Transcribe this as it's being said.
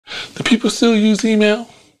people still use email?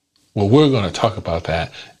 Well, we're going to talk about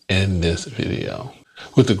that in this video.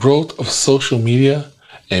 With the growth of social media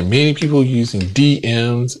and many people using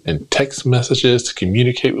DMs and text messages to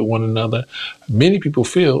communicate with one another, many people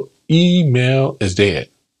feel email is dead.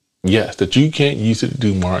 Yes, that you can't use it to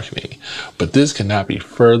do marketing, but this cannot be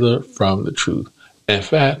further from the truth. In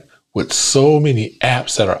fact, with so many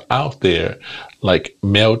apps that are out there like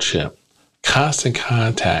MailChimp, Constant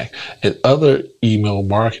Contact, and other email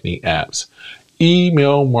marketing apps,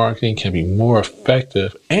 email marketing can be more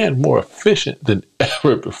effective and more efficient than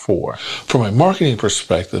ever before. From a marketing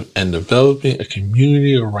perspective and developing a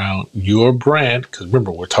community around your brand, because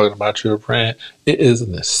remember, we're talking about your brand, it is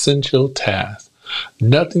an essential task.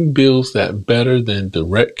 Nothing builds that better than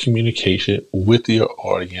direct communication with your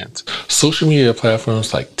audience. Social media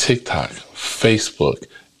platforms like TikTok, Facebook,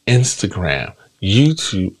 Instagram,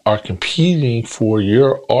 YouTube are competing for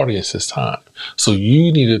your audience's time. So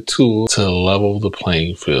you need a tool to level the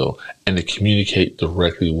playing field and to communicate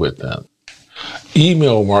directly with them.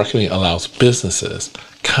 Email marketing allows businesses,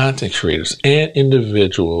 content creators, and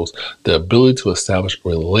individuals the ability to establish a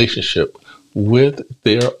relationship with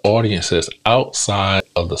their audiences outside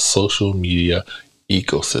of the social media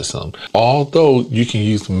ecosystem. Although you can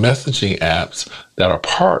use messaging apps that are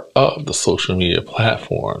part of the social media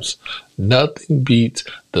platforms, nothing beats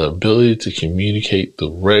the ability to communicate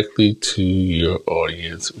directly to your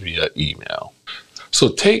audience via email. So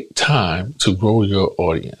take time to grow your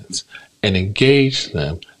audience and engage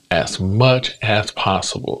them as much as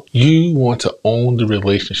possible. You want to own the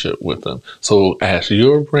relationship with them. So as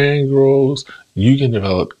your brand grows, you can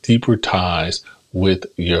develop deeper ties with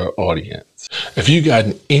your audience. If you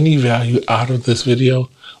gotten any value out of this video,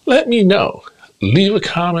 let me know. Leave a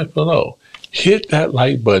comment below. Hit that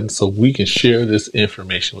like button so we can share this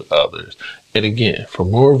information with others. And again, for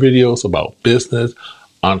more videos about business,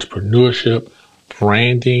 entrepreneurship,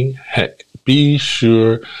 branding, heck, be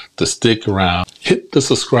sure to stick around. Hit the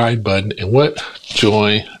subscribe button and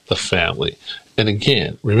join the family. And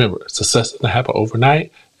again, remember, success doesn't happen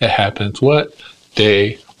overnight. It happens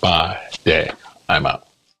Day by day. I'm out.